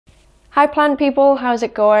Hi plant people, how's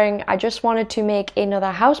it going? I just wanted to make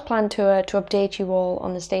another houseplant tour to update you all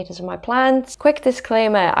on the status of my plants. Quick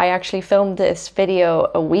disclaimer, I actually filmed this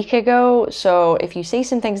video a week ago, so if you see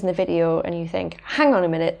some things in the video and you think, hang on a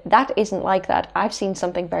minute, that isn't like that, I've seen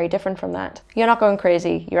something very different from that. You're not going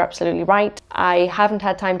crazy, you're absolutely right. I haven't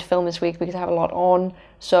had time to film this week because I have a lot on,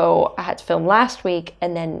 so I had to film last week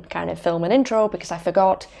and then kind of film an intro because I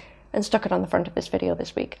forgot and stuck it on the front of this video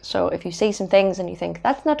this week. So if you see some things and you think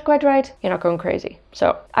that's not quite right, you're not going crazy.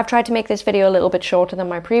 So I've tried to make this video a little bit shorter than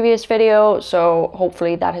my previous video, so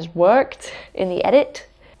hopefully that has worked in the edit.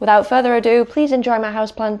 Without further ado, please enjoy my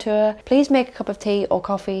houseplant tour. Please make a cup of tea or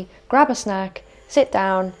coffee, grab a snack, sit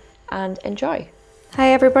down and enjoy.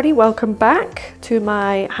 Hi everybody, welcome back to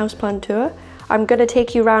my houseplant tour. I'm gonna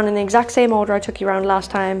take you around in the exact same order I took you around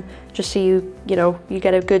last time, just so you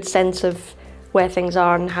get a good sense of where things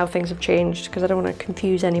are and how things have changed, because I don't want to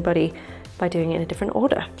confuse anybody by doing it in a different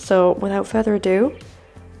order. So without further ado,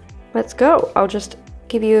 let's go. I'll just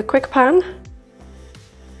give you a quick pan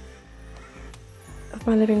of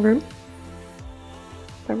my living room.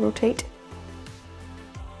 If I rotate.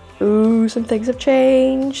 Ooh, some things have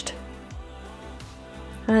changed.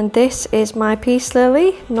 And this is my peace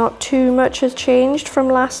lily. Not too much has changed from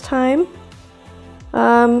last time.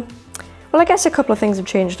 Well, I guess a couple of things have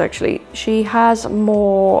changed actually. She has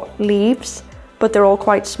more leaves, but they're all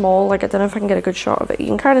quite small. Like, I don't know if I can get a good shot of it. You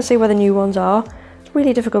can kind of see where the new ones are. It's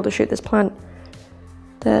really difficult to shoot this plant.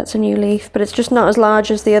 That's a new leaf, but it's just not as large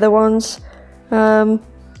as the other ones.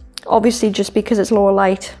 Obviously, just because it's lower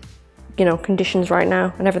light, conditions right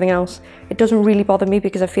now and everything else, it doesn't really bother me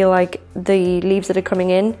because I feel like the leaves that are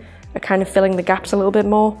coming in are kind of filling the gaps a little bit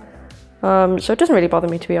more. So it doesn't really bother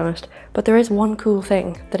me, to be honest. But there is one cool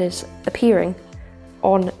thing that is appearing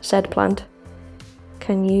on said plant.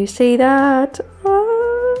 Can you see that?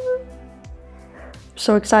 Ah.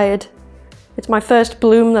 So excited. It's my first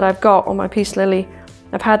bloom that I've got on my peace lily.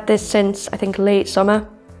 I've had this since, I think, late summer.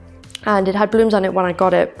 And it had blooms on it when I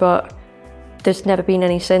got it, but there's never been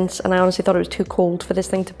any since. And I honestly thought it was too cold for this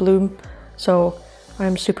thing to bloom. So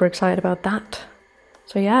I'm super excited about that.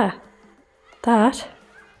 So yeah, that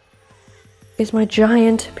is my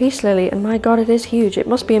giant peace lily, and my god, it is huge. It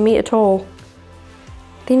must be 1 meter tall.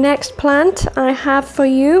 The next plant I have for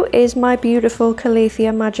you is my beautiful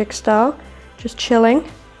Kaylee Magic Star, just chilling.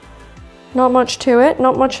 Not much to it,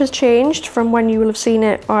 not much has changed from when you will have seen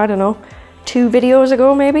it, I don't know, 2 videos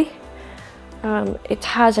ago maybe. It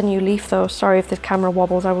has a new leaf though. Sorry if this camera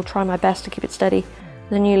wobbles, I will try my best to keep it steady.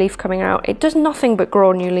 The new leaf coming out. It does nothing but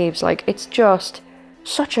grow new leaves, like it's just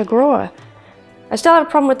such a grower. I still have a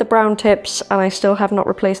problem with the brown tips and I still have not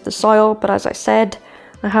replaced the soil, but as I said,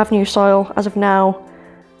 I have new soil as of now.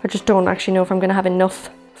 I just don't actually know if I'm going to have enough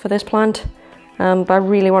for this plant, but I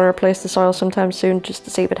really want to replace the soil sometime soon just to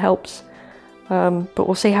see if it helps. But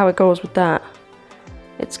we'll see how it goes with that.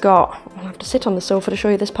 It's got, I'll have to sit on the sofa to show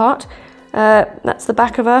you this part. That's the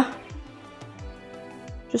back of her.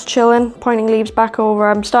 Just chilling, pointing leaves back over.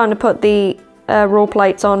 I'm starting to put the rope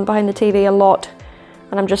lights on behind the TV a lot.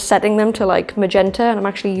 And I'm just setting them to like magenta, and I'm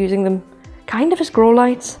actually using them kind of as grow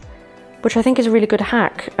lights, which I think is a really good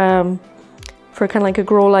hack for kind of like a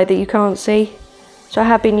grow light that you can't see. So I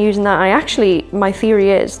have been using that. My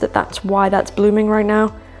theory is that that's why that's blooming right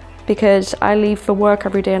now, because I leave for work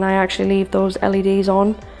every day and I actually leave those LEDs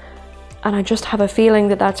on, and I just have a feeling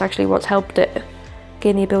that that's actually what's helped it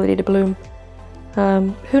gain the ability to bloom.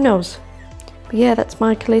 Who knows? But yeah, that's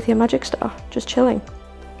my Kaylee Magic Star, just chilling.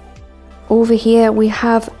 Over here we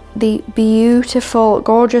have the beautiful,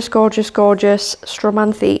 gorgeous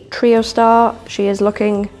Stromanthe Trio Star. She is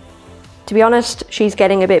looking, to be honest, she's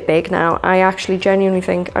getting a bit big now. I actually genuinely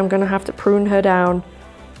think I'm gonna have to prune her down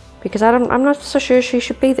because I'm not so sure she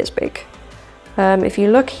should be this big. If you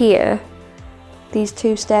look here, these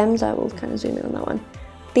 2 stems, I will kind of zoom in on that one.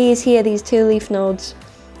 These 2 leaf nodes,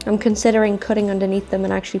 I'm considering cutting underneath them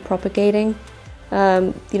and actually propagating,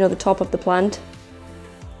 the top of the plant,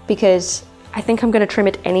 because I think I'm going to trim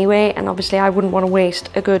it anyway, and obviously I wouldn't want to waste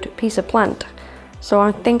a good piece of plant. So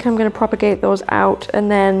I think I'm going to propagate those out,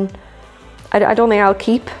 and then I don't think I'll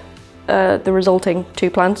keep the resulting 2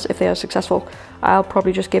 plants if they are successful. I'll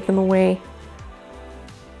probably just give them away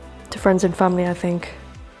to friends and family, I think.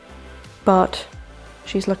 But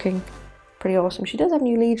she's looking pretty awesome. She does have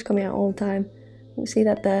new leaves coming out all the time. You can see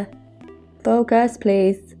that there. Focus,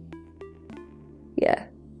 please. Yeah.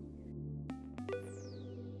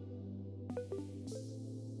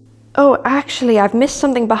 Oh, actually, I've missed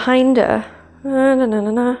something behind her.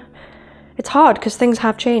 It's hard because things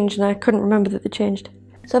have changed and I couldn't remember that they changed.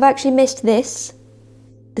 So I've actually missed this.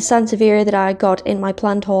 The Sansevieria that I got in my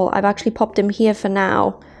plant haul. I've actually popped him here for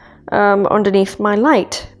now. underneath my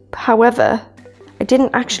light. However, I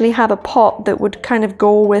didn't actually have a pot that would kind of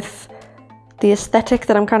go with the aesthetic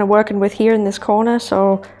that I'm kind of working with here in this corner,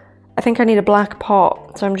 so I think I need a black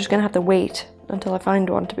pot, so I'm just gonna have to wait until I find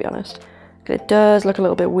one, to be honest. It does look a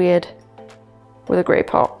little bit weird with a grey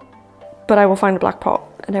pot, but I will find a black pot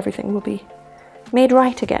and everything will be made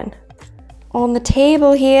right again. On the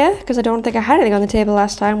table here, because I don't think I had anything on the table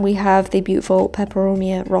last time, we have the beautiful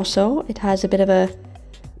Peperomia Rosso. It has a bit of a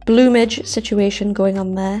bloomage situation going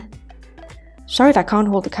on there. Sorry if I can't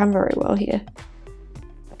hold the camera very well here.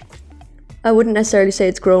 I wouldn't necessarily say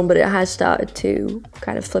it's grown, but it has started to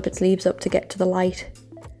kind of flip its leaves up to get to the light.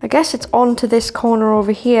 I guess it's onto this corner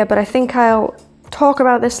over here, but I think I'll talk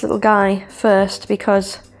about this little guy first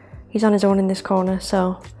because he's on his own in this corner,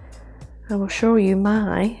 so I will show you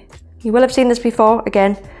you will have seen this before.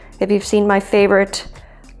 Again, if you've seen my favorite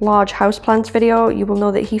large houseplants video, you will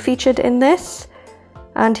know that he featured in this,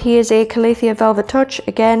 and he is a Calathea Velvet Touch.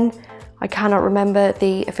 Again, I cannot remember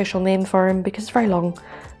the official name for him because it's very long,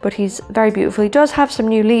 but he's very beautiful. He does have some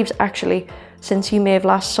new leaves actually since you may have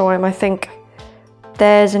last saw him. I think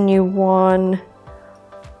there's a new one.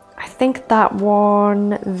 I think that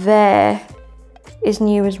one there is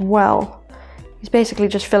new as well. He's basically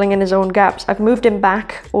just filling in his own gaps. I've moved him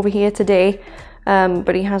back over here today,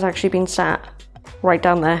 but he has actually been sat right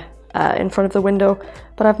down there in front of the window.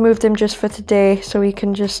 But I've moved him just for today so he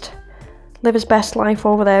can just live his best life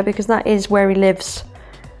over there because that is where he lives.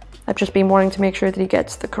 I've just been wanting to make sure that he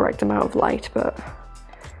gets the correct amount of light, but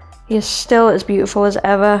he is still as beautiful as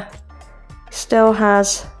ever. He still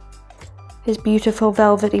has his beautiful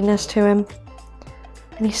velvetiness to him,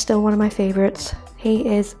 and he's still one of my favorites. He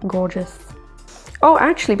is gorgeous. Oh,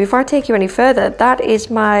 actually, before I take you any further, that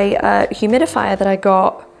is my humidifier that I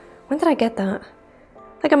got. When did I get that?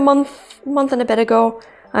 Like a month and a bit ago,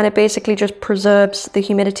 and it basically just preserves the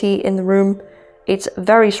humidity in the room. It's a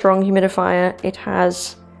very strong humidifier. It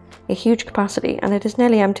has a huge capacity, and it is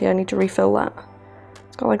nearly empty. I need to refill that.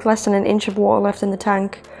 It's got like less than an inch of water left in the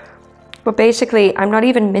tank. But basically, I'm not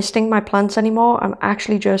even misting my plants anymore. I'm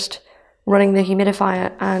actually just running the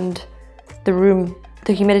humidifier, and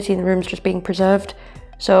the humidity in the room is just being preserved.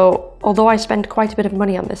 So although I spend quite a bit of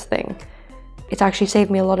money on this thing, it's actually saved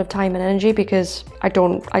me a lot of time and energy because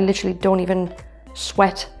I literally don't even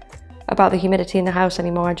sweat about the humidity in the house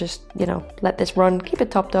anymore. I just, you know, let this run, keep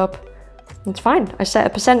it topped up. It's fine. I set a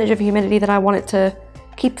percentage of humidity that I want it to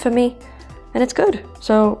keep for me, and it's good.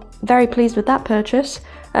 So very pleased with that purchase.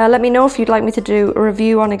 Let me know if you'd like me to do a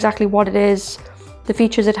review on exactly what it is, the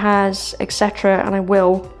features it has, etc. And I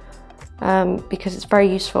will, because it's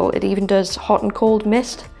very useful. It even does hot and cold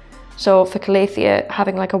mist. So for Calathea,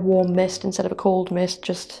 having like a warm mist instead of a cold mist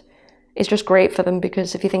is just great for them,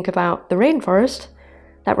 because if you think about the rainforest,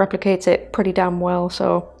 that replicates it pretty damn well.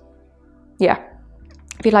 So yeah,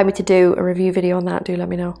 if you'd like me to do a review video on that, do let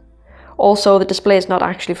me know. Also, the display is not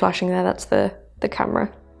actually flashing there, that's the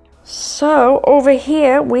camera. So over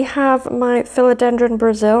here we have my Philodendron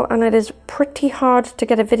Brazil, and it is pretty hard to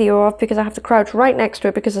get a video of because I have to crouch right next to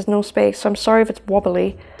it because there's no space, so I'm sorry if it's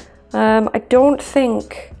wobbly. I don't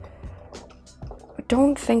think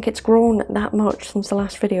it's grown that much since the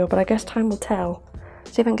last video, but I guess time will tell.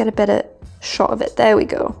 See if I can get a better shot of it. There we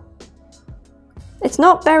go. It's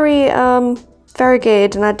not very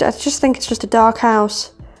variegated, and I just think it's just a dark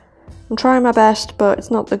house. I'm trying my best, but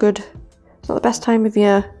it's not the best time of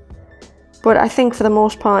year. But I think for the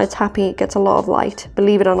most part it's happy, it gets a lot of light,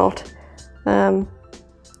 believe it or not. And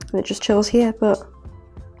it just chills here, but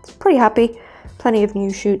it's pretty happy. Plenty of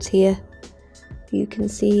new shoots here. You can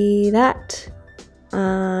see that.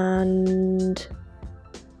 And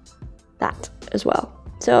that as well.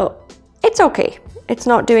 So it's okay. It's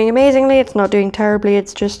not doing amazingly, it's not doing terribly,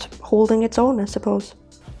 it's just holding its own, I suppose.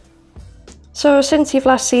 So since you've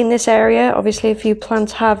last seen this area, obviously a few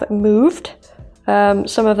plants have moved.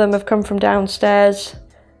 Some of them have come from downstairs.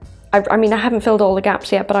 I mean, I haven't filled all the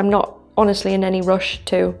gaps yet, but I'm not honestly in any rush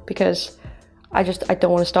to, because I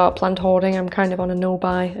don't want to start plant hoarding. I'm kind of on a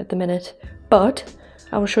no-buy at the minute, but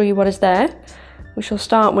I will show you what is there. We shall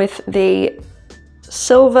start with the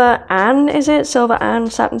Silver Anne, is it? Silver Anne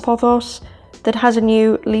Satin Pothos that has a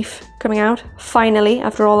new leaf coming out, finally,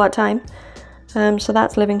 after all that time. So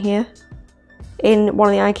that's living here in one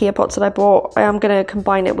of the IKEA pots that I bought. I am going to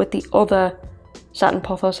combine it with the other Satin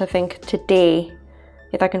Pothos, I think, today,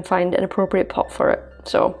 if I can find an appropriate pot for it.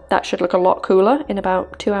 So that should look a lot cooler in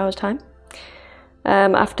about 2 hours time.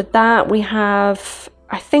 After that we have,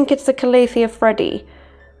 I think it's the Calathea Freddy.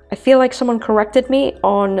 I feel like someone corrected me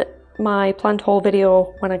on my plant haul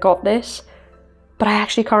video when I got this, but I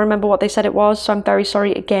actually can't remember what they said it was, so I'm very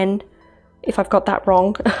sorry again. if I've got that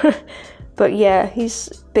wrong. But yeah, he's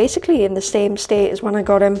basically in the same state as when I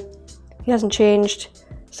got him. He hasn't changed.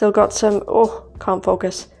 Still got some, oh, can't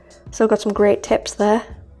focus. Still got some great tips there.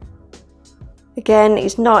 Again,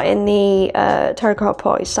 he's not in the terracotta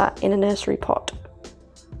pot, he's sat in a nursery pot,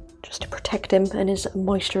 just to protect him and his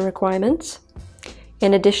moisture requirements.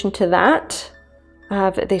 In addition to that, I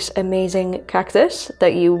have this amazing cactus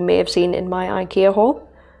that you may have seen in my IKEA haul.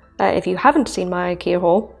 If you haven't seen my IKEA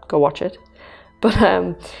haul, go watch it. But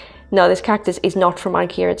no, this cactus is not from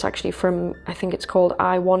IKEA, it's actually from, I think it's called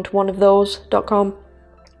iwantoneofthose.com.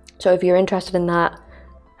 So if you're interested in that,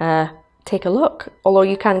 take a look. Although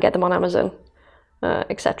you can get them on Amazon,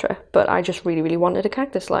 etc. But I just really wanted a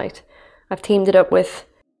cactus light. I've teamed it up with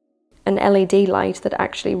an LED light that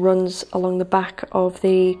actually runs along the back of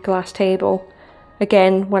the glass table.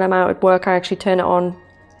 Again, when I'm out at work, I actually turn it on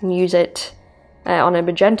and use it on a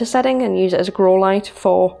magenta setting and use it as a grow light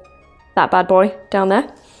for that bad boy down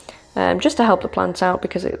there, just to help the plants out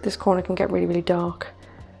because this corner can get really dark.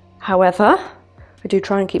 However, I do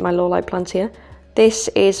try and keep my low light plants here. This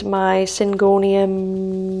is my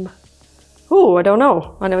Syngonium. Oh, I don't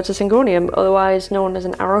know. I know it's a Syngonium, otherwise known as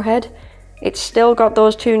an arrowhead. It's still got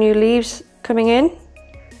those 2 new leaves coming in.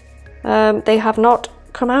 They have not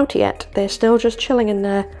come out yet. They're still just chilling in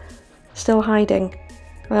there, still hiding.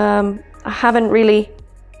 I haven't really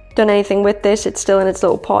done anything with this. It's still in its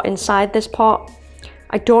little pot inside this pot.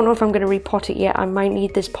 I don't know if I'm going to repot it yet. I might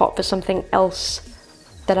need this pot for something else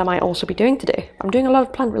that I might also be doing today. I'm doing a lot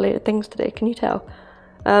of plant related things today, can you tell?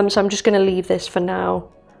 So I'm just going to leave this for now,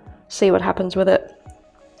 see what happens with it,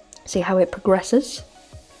 see how it progresses.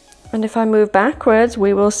 And if I move backwards,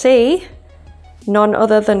 we will see none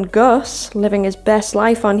other than Gus living his best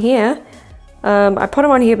life on here. I put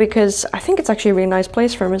him on here because I think it's actually a really nice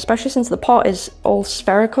place for him, especially since the pot is all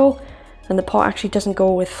spherical and the pot actually doesn't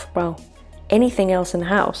go with, well, anything else in the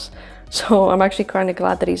house. So I'm actually kind of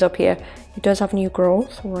glad that he's up here. He does have new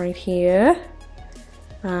growth right here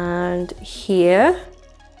and here.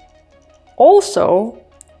 Also,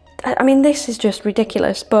 I mean, this is just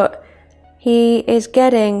ridiculous, but he is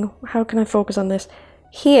getting, how can I focus on this?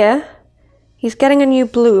 Here, he's getting a new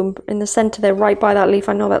bloom in the center there, right by that leaf.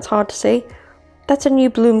 I know that's hard to see. That's a new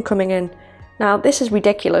bloom coming in. Now, this is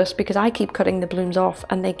ridiculous because I keep cutting the blooms off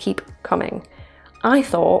and they keep coming. I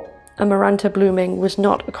thought a Maranta blooming was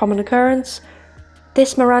not a common occurrence.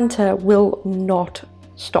 This Maranta will not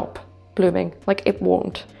stop blooming, like it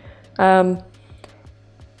won't. A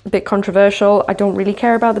bit controversial. I don't really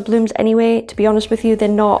care about the blooms anyway, to be honest with you. They're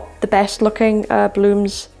not the best looking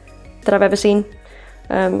blooms that I've ever seen.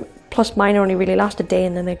 Plus mine only really last a day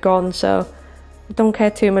and then they're gone, so I don't care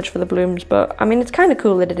too much for the blooms, but I mean, it's kind of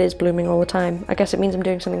cool that it is blooming all the time. I guess it means I'm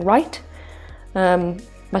doing something right.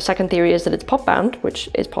 My second theory is that it's pot bound, which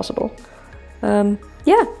is possible.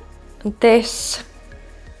 Yeah, and this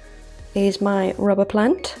is my rubber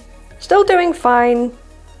plant. Still doing fine.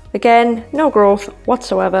 Again, no growth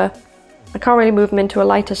whatsoever. I can't really move him into a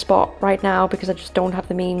lighter spot right now because I just don't have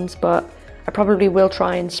the means, but I probably will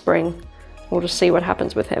try in spring. We'll just see what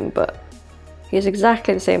happens with him, but he is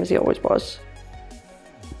exactly the same as he always was.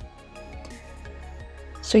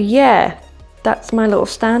 So yeah, that's my little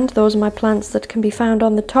stand. Those are my plants that can be found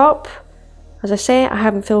on the top. As I say, I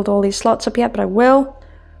haven't filled all these slots up yet, but I will.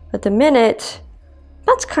 At the minute,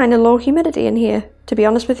 that's kind of low humidity in here, to be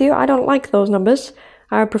honest with you. I don't like those numbers.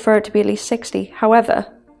 I would prefer it to be at least 60. However,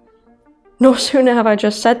 no sooner have I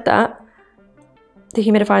just said that, the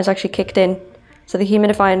humidifier's actually kicked in. So the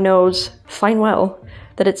humidifier knows fine well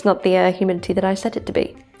that it's not the humidity that I set it to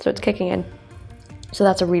be. So it's kicking in. So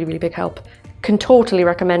that's a really big help. Can totally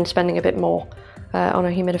recommend spending a bit more on a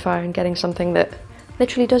humidifier and getting something that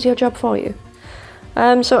literally does your job for you.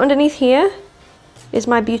 So underneath here is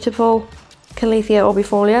my beautiful Calathea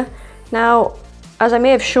orbifolia. Now, as I may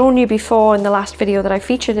have shown you before in the last video that I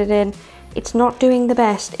featured it in, it's not doing the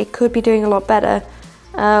best. It could be doing a lot better.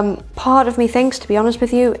 Part of me thinks, to be honest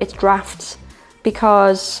with you, it's drafts,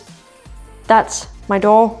 because that's my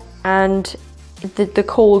door and the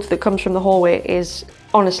cold that comes from the hallway is,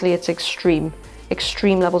 honestly, it's extreme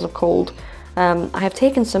levels of cold. I have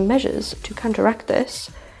taken some measures to counteract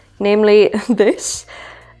this, namely this.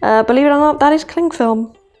 Believe it or not, that is cling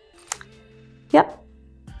film. Yep.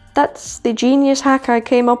 That's the genius hack I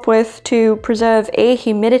came up with to preserve A,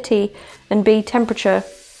 humidity, and B, temperature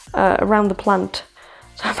around the plant.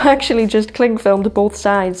 So I've actually just cling filmed both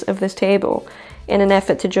sides of this table in an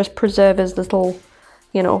effort to just preserve his little,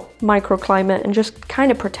 you know, microclimate and just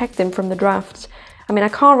kind of protect him from the drafts. I mean, I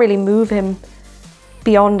can't really move him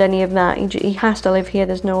beyond any of that. He has to live here.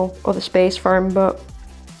 There's no other space for him, but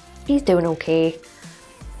he's doing okay.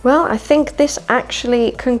 Well, I think this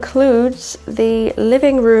actually concludes the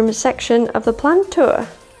living room section of the plant tour.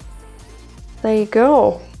 There you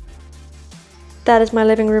go. That is my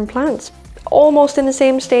living room plants. Almost in the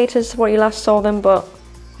same state as what you last saw them, but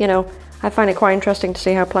you know, I find it quite interesting to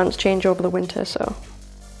see how plants change over the winter, so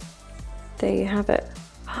there you have it.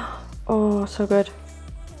 Oh, so good.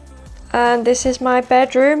 And this is my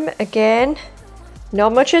bedroom again.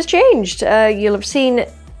 Not much has changed. You'll have seen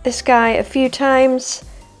this guy a few times.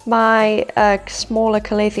 My smaller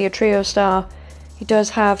Calathea trio star. He does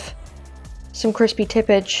have some crispy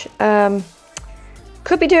tippage.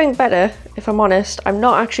 Could be doing better, if I'm honest. I'm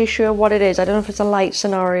not actually sure what it is. I don't know if it's a light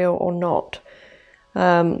scenario or not.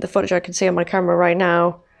 The footage I can see on my camera right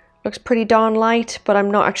now looks pretty darn light, but I'm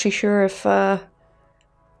not actually sure if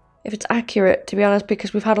it's accurate, to be honest,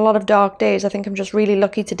 because we've had a lot of dark days. I think I'm just really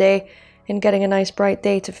lucky today in getting a nice bright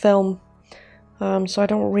day to film. So I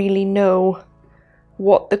don't really know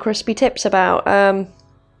what the crispy tip's about.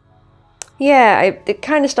 Yeah, it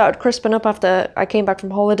kind of started crisping up after I came back from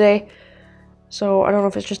holiday. So I don't know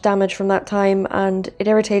if it's just damage from that time, and it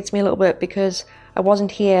irritates me a little bit because I wasn't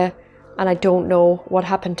here and I don't know what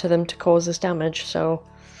happened to them to cause this damage. So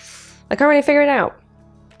I can't really figure it out.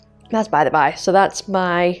 That's by the by. So that's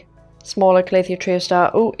my smaller Calathea trio star.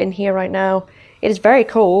 Oh, in here right now. It is very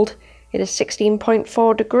cold. It is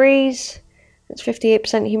 16.4 degrees. It's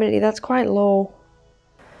 58% humidity. That's quite low.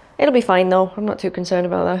 It'll be fine though. I'm not too concerned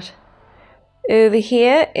about that. Over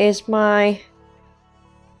here is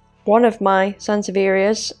one of my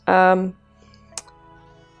Sansevierias.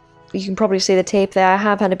 You can probably see the tape there. I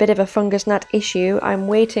have had a bit of a fungus gnat issue. I'm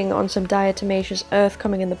waiting on some diatomaceous earth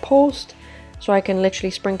coming in the post, so I can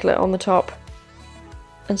literally sprinkle it on the top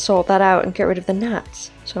and sort that out and get rid of the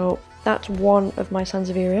gnats. So that's one of my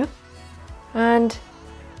Sansevieria. And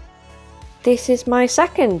this is my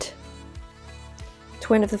second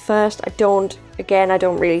twin of the first. I don't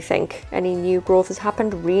really think any new growth has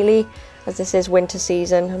happened, really, as this is winter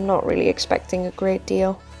season. I'm not really expecting a great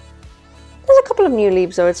deal. There's a couple of new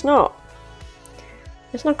leaves though. It's not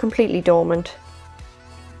completely dormant.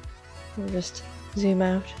 I'll just zoom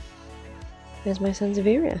out. There's my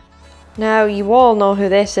Sansevieria. Now you all know who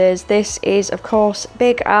this is. This is of course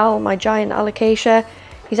Big Al, my giant alocasia.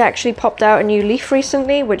 He's actually popped out a new leaf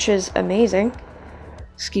recently, which is amazing.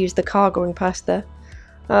 Excuse the car going past there.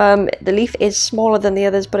 The leaf is smaller than the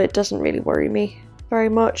others, but it doesn't really worry me very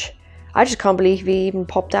much. I just can't believe he even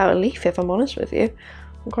popped out a leaf, if I'm honest with you.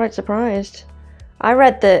 I'm quite surprised. I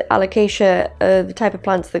read that alocasia are the type of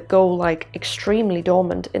plants that go like extremely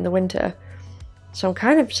dormant in the winter. So I'm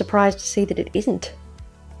kind of surprised to see that it isn't.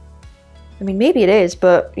 I mean, maybe it is,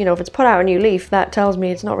 but you know, if it's put out a new leaf, that tells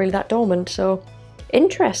me it's not really that dormant. So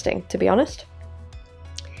interesting, to be honest.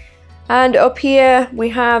 And up here we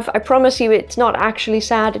have, I promise you it's not actually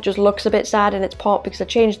sad, it just looks a bit sad in its pot because I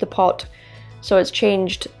changed the pot. So it's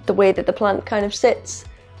changed the way that the plant kind of sits.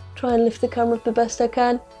 Try and lift the camera up the best I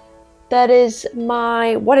can. That is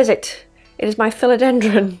my, what is it? It is my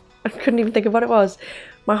philodendron. I couldn't even think of what it was.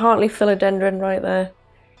 My Hartley philodendron right there.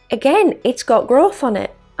 Again, it's got growth on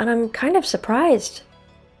it, and I'm kind of surprised.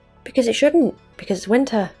 Because it shouldn't, because it's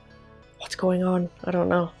winter. What's going on? I don't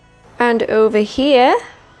know. And over here,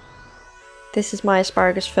 this is my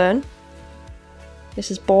asparagus fern.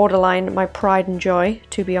 This is borderline my pride and joy,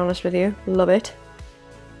 to be honest with you. Love it.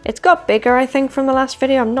 It's got bigger, I think, from the last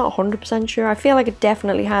video. I'm not 100% sure. I feel like it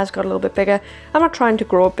definitely has got a little bit bigger. I'm not trying to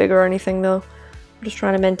grow it bigger or anything, though. I'm just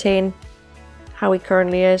trying to maintain how he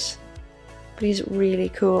currently is. But he's really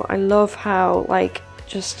cool. I love how, like,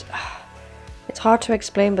 just... It's hard to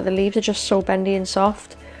explain, but the leaves are just so bendy and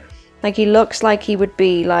soft. Like, he looks like he would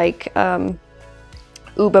be, like,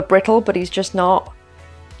 uber brittle, but he's just not.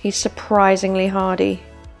 He's surprisingly hardy.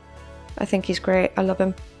 I think he's great. I love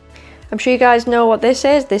him. I'm sure you guys know what this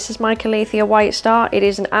is. This is my Calathea white star. It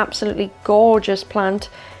is an absolutely gorgeous plant.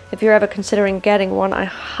 If you're ever considering getting one, I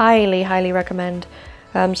highly, highly recommend.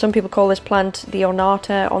 Some people call this plant the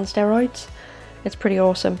Ornata on steroids. It's pretty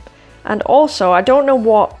awesome. And also, I don't know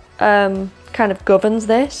what kind of governs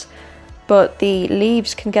this, but the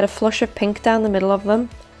leaves can get a flush of pink down the middle of them.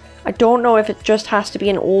 I don't know if it just has to be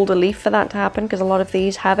an older leaf for that to happen, because a lot of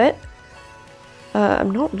these have it.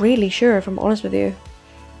 I'm not really sure, if I'm honest with you.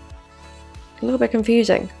 A little bit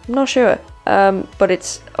confusing. I'm not sure. But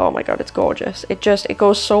it's, oh my god, it's gorgeous. It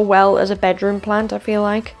goes so well as a bedroom plant, I feel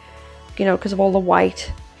like. You know, because of all the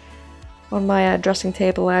white on my dressing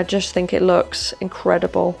table. I just think it looks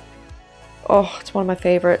incredible. Oh, it's one of my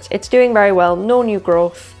favourites. It's doing very well. No new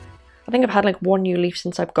growth. I think I've had like one new leaf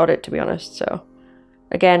since I've got it, to be honest, so...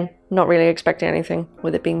 Again, not really expecting anything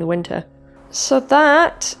with it being the winter. So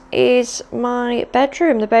that is my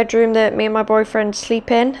bedroom, the bedroom that me and my boyfriend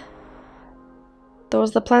sleep in.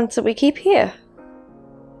 Those are the plants that we keep here.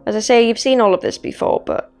 As I say, you've seen all of this before,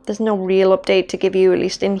 but there's no real update to give you, at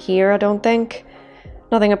least in here, I don't think.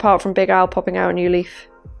 Nothing apart from Big Al popping out a new leaf.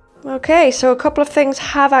 Okay, so a couple of things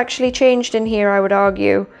have actually changed in here, I would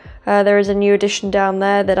argue. There is a new addition down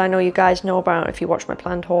there that I know you guys know about if you watch my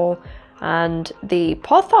plant haul. And the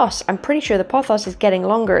pothos, I'm pretty sure the pothos is getting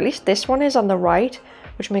longer. At least this one is on the right,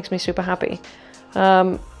 which makes me super happy.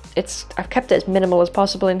 I've kept it as minimal as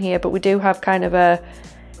possible in here, but we do have kind of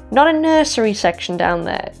not a nursery section down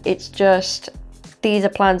there. It's just, these are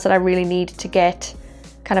plants that I really need to get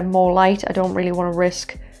kind of more light. I don't really want to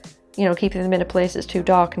risk, you know, keeping them in a place that's too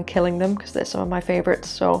dark and killing them, because they're some of my favorites.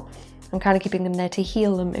 So I'm kind of keeping them there to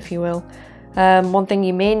heal them, if you will. One thing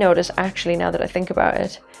you may notice, actually, now that I think about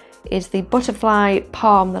it, is the butterfly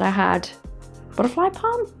palm that I had. Butterfly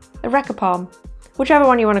palm? Eureka palm. Whichever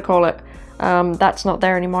one you want to call it. That's not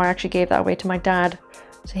there anymore. I actually gave that away to my dad.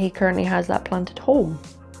 So he currently has that plant at home.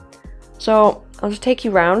 So I'll just take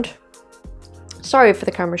you round. Sorry for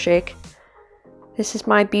the camera shake. This is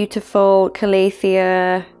my beautiful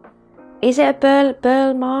Calathea. Is it a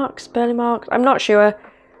Burle Marx? I'm not sure.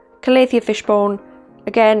 Calathea fishbone.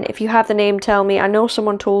 Again, if you have the name, tell me. I know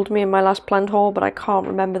someone told me in my last plant haul, but I can't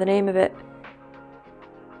remember the name of it.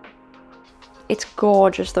 It's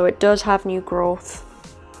gorgeous, though. It does have new growth.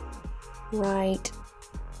 Right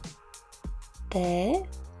there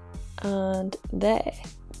and there.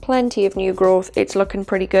 Plenty of new growth. It's looking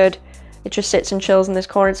pretty good. It just sits and chills in this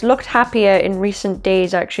corner. It's looked happier in recent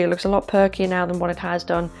days, actually. It looks a lot perkier now than what it has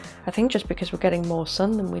done. I think just because we're getting more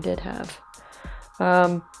sun than we did have.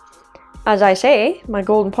 As I say, my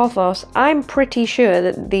golden pothos, I'm pretty sure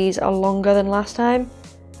that these are longer than last time.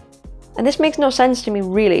 And this makes no sense to me,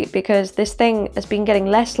 really, because this thing has been getting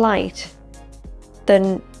less light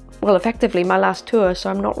than, well, effectively my last tour,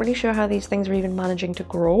 so I'm not really sure how these things are even managing to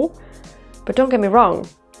grow. But don't get me wrong,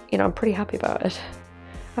 you know, I'm pretty happy about it.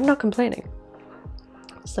 I'm not complaining.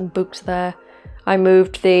 Some books there. I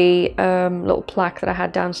moved the little plaque that I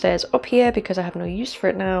had downstairs up here because I have no use for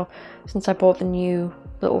it now since I bought the new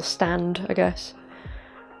little stand, I guess.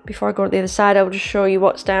 Before I go to the other side, I will just show you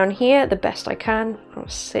what's down here the best I can. I'll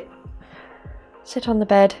sit on the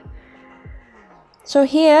bed. So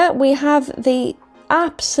here we have the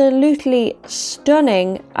absolutely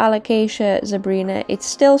stunning Alocasia zebrina. It's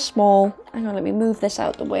still small. Hang on, let me move this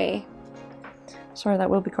out the way. Sorry, that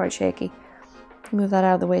will be quite shaky. Move that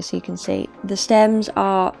out of the way so you can see. The stems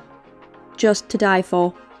are just to die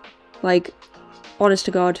for. Like, honest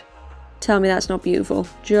to God, tell me that's not beautiful.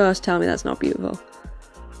 Just tell me that's not beautiful.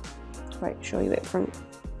 Right, show you it from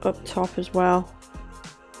up top as well.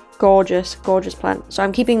 Gorgeous, gorgeous plant. So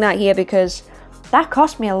I'm keeping that here because that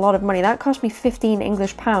cost me a lot of money. That cost me 15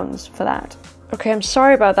 English pounds for that. Okay, I'm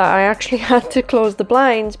sorry about that. I actually had to close the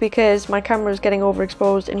blinds because my camera was getting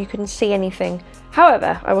overexposed and you couldn't see anything.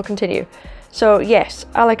 However, I will continue. So yes,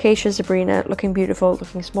 Alocasia zebrina, looking beautiful,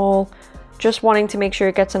 looking small. Just wanting to make sure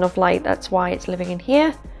it gets enough light, that's why it's living in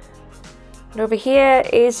here. And over here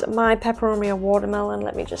is my peperomia watermelon.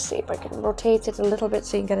 Let me just see if I can rotate it a little bit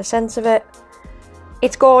so you can get a sense of it.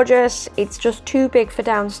 It's gorgeous, it's just too big for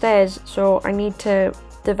downstairs, so I need to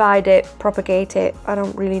divide it, propagate it. I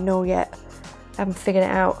don't really know yet. I haven't figured it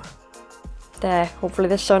out. There, hopefully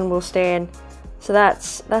the sun will stay in. So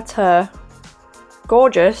that's her.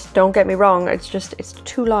 Gorgeous, don't get me wrong, it's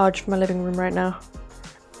too large for my living room right now.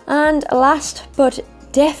 And last but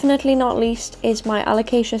definitely not least is my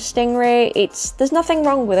Alocasia stingray. There's nothing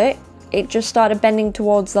wrong with it. It just started bending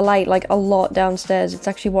towards the light like a lot downstairs. It's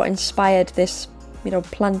actually what inspired this, you know,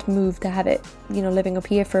 plant move to have it, you know, living up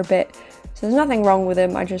here for a bit. So there's nothing wrong with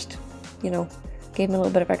him. I just, you know, gave him a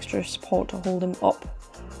little bit of extra support to hold him up.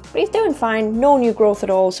 But he's doing fine, no new growth at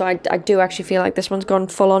all, so I do actually feel like this one's gone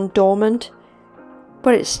full on dormant.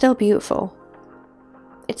 But it's still beautiful.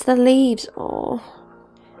 It's the leaves. Oh,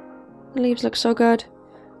 the leaves look so good.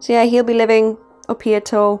 So yeah, he'll be living up here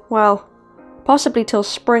till, well, possibly till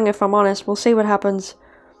spring if I'm honest. We'll see what happens.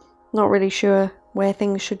 Not really sure where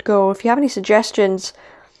things should go. If you have any suggestions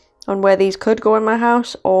on where these could go in my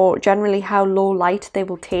house, or generally how low light they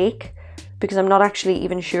will take, because I'm not actually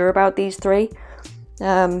even sure about these three,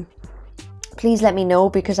 please let me know,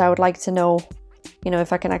 because I would like to know, you know,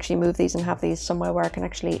 if I can actually move these and have these somewhere where I can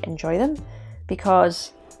actually enjoy them.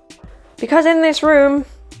 Because in this room,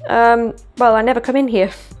 well, I never come in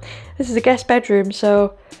here. This is a guest bedroom,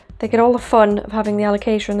 so they get all the fun of having the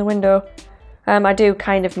Alocasia in the window. I do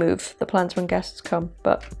kind of move the plants when guests come,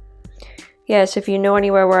 but yes, if you know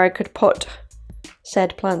anywhere where I could put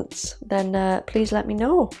said plants, then please let me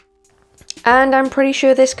know. And I'm pretty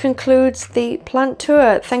sure this concludes the plant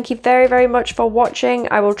tour. Thank you very, very much for watching.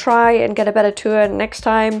 I will try and get a better tour next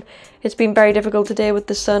time. It's been very difficult today with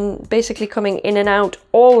the sun basically coming in and out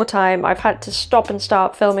all the time. I've had to stop and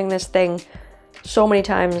start filming this thing so many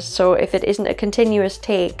times. So if it isn't a continuous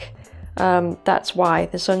take, that's why.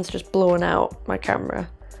 The sun's just blowing out my camera,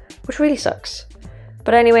 which really sucks.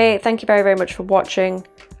 But anyway, thank you very, very much for watching.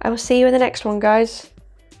 I will see you in the next one, guys.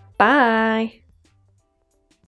 Bye.